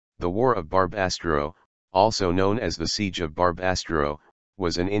The War of Barbastro, also known as the Siege of Barbastro,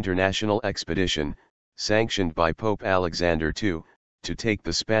 was an international expedition, sanctioned by Pope Alexander II, to take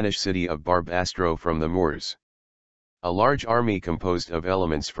the Spanish city of Barbastro from the Moors. A large army composed of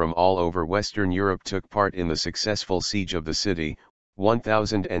elements from all over Western Europe took part in the successful siege of the city,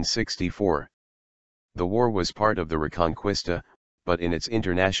 1064. The war was part of the Reconquista, but in its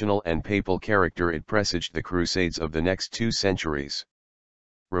international and papal character it presaged the Crusades of the next 2 centuries.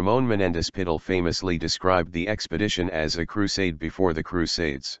 Ramón Menéndez Pidal famously described the expedition as a crusade before the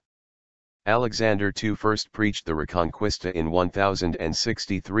Crusades. Alexander II first preached the Reconquista in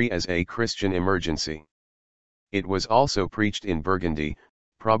 1063 as a Christian emergency. It was also preached in Burgundy,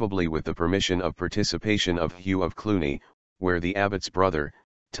 probably with the permission of participation of Hugh of Cluny, where the abbot's brother,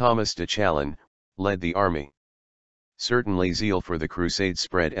 Thomas de Chalon, led the army. Certainly zeal for the crusade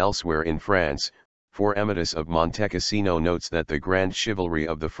spread elsewhere in France, for Amatus of Montecassino notes that the grand chivalry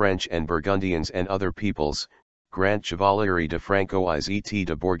of the French and Burgundians and other peoples, grand chevalerie de Francoiz et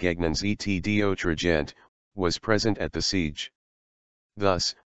de Borguegnons et d'autres gent, was present at the siege.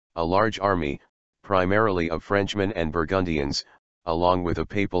 Thus, a large army, primarily of Frenchmen and Burgundians, along with a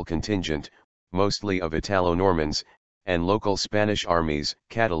papal contingent, mostly of Italo-Normans, and local Spanish armies,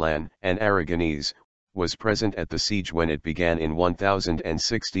 Catalan and Aragonese, was present at the siege when it began in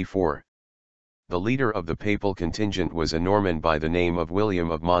 1064. The leader of the papal contingent was a Norman by the name of William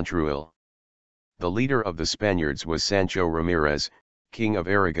of Montreuil. The leader of the Spaniards was Sancho Ramírez, king of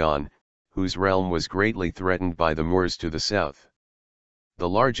Aragon, whose realm was greatly threatened by the Moors to the south. The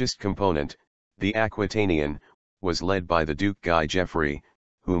largest component, the Aquitainian, was led by the Duke Guy Geoffrey,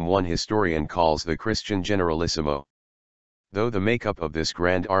 whom one historian calls the Christian Generalissimo. Though the makeup of this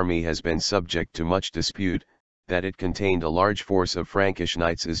grand army has been subject to much dispute, that it contained a large force of Frankish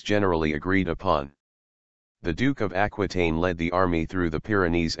knights is generally agreed upon. The Duke of Aquitaine led the army through the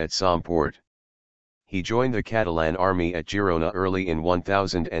Pyrenees at Somport. He joined the Catalan army at Girona early in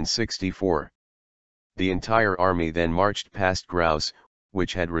 1064. The entire army then marched past Graus,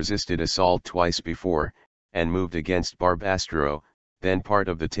 which had resisted assault twice before, and moved against Barbastro, then part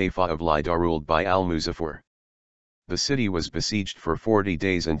of the Taifa of Lida ruled by Al-Muzaffar. The city was besieged for 40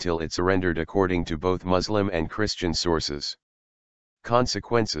 days until it surrendered according to both Muslim and Christian sources.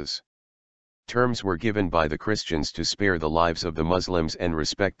 Consequences. Terms were given by the Christians to spare the lives of the Muslims and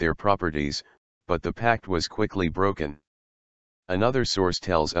respect their properties, but the pact was quickly broken. Another source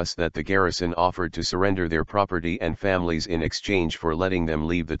tells us that the garrison offered to surrender their property and families in exchange for letting them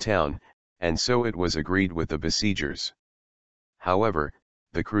leave the town, and so it was agreed with the besiegers. However,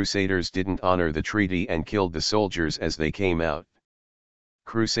 the Crusaders didn't honor the treaty and killed the soldiers as they came out.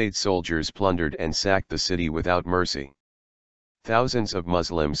 Crusade soldiers plundered and sacked the city without mercy. Thousands of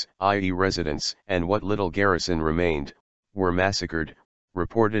Muslims, i.e. residents, and what little garrison remained, were massacred,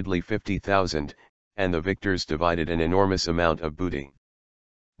 reportedly 50,000, and the victors divided an enormous amount of booty.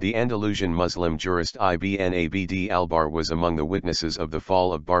 The Andalusian Muslim jurist Ibn Abd al-Barr was among the witnesses of the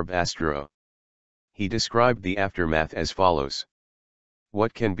fall of Barbastro. He described the aftermath as follows.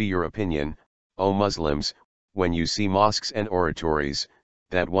 What can be your opinion, O Muslims, when you see mosques and oratories,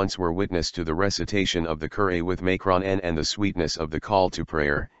 that once were witness to the recitation of the Qur'an with Makran and the sweetness of the call to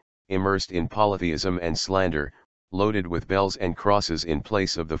prayer, immersed in polytheism and slander, loaded with bells and crosses in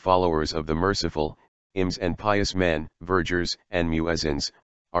place of the followers of the merciful, imams and pious men, vergers and muezzins,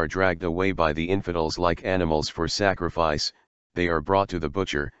 are dragged away by the infidels like animals for sacrifice, they are brought to the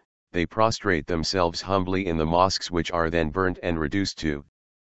butcher, they prostrate themselves humbly in the mosques which are then burnt and reduced to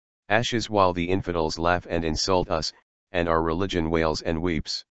ashes while the infidels laugh and insult us, and our religion wails and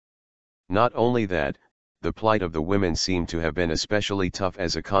weeps. Not only that, the plight of the women seemed to have been especially tough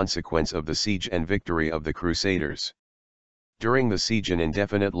as a consequence of the siege and victory of the Crusaders. During the siege an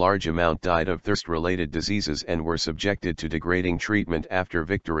indefinite large amount died of thirst-related diseases and were subjected to degrading treatment after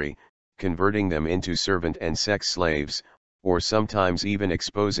victory, converting them into servant and sex slaves, or sometimes even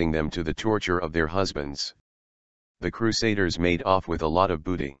exposing them to the torture of their husbands. The Crusaders made off with a lot of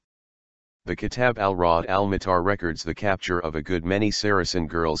booty. The Kitab al-Rad al-Matar records the capture of a good many Saracen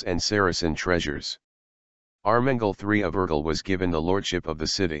girls and Saracen treasures. Armengol III of Urgel was given the lordship of the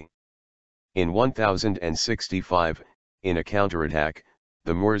city. In 1065, in a counterattack,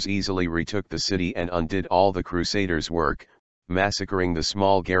 the Moors easily retook the city and undid all the Crusaders' work, massacring the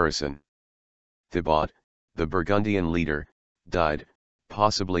small garrison. Thibaut, the Burgundian leader, died,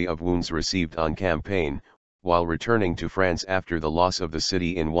 possibly of wounds received on campaign, while returning to France after the loss of the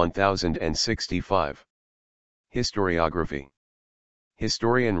city in 1065. Historiography.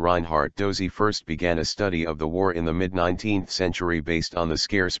 Historian Reinhard Dozy first began a study of the war in the mid-19th century based on the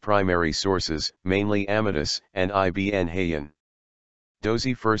scarce primary sources, mainly Amatus and Ibn Hayyan.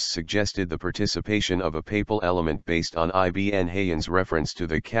 Dozy first suggested the participation of a papal element based on Ibn Hayyan's reference to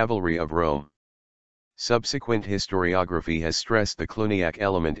the cavalry of Rome. Subsequent historiography has stressed the Cluniac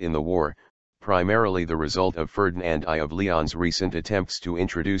element in the war, primarily the result of Ferdinand I of Leon's recent attempts to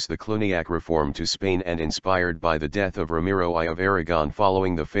introduce the Cluniac reform to Spain and inspired by the death of Ramiro I of Aragon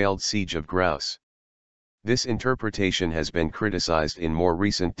following the failed siege of Graus. This interpretation has been criticized in more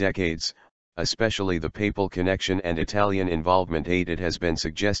recent decades, especially the papal connection and Italian involvement aid. It has been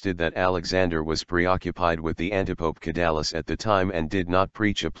suggested that Alexander was preoccupied with the antipope Cadalus at the time and did not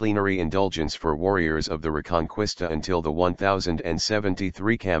preach a plenary indulgence for warriors of the Reconquista until the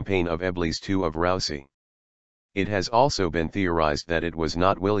 1073 campaign of Eblis II of Roucy. It has also been theorized that it was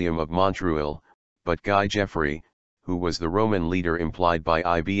not William of Montreuil, but Guy Geoffrey, who was the Roman leader implied by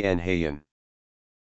Ibn Hayyan.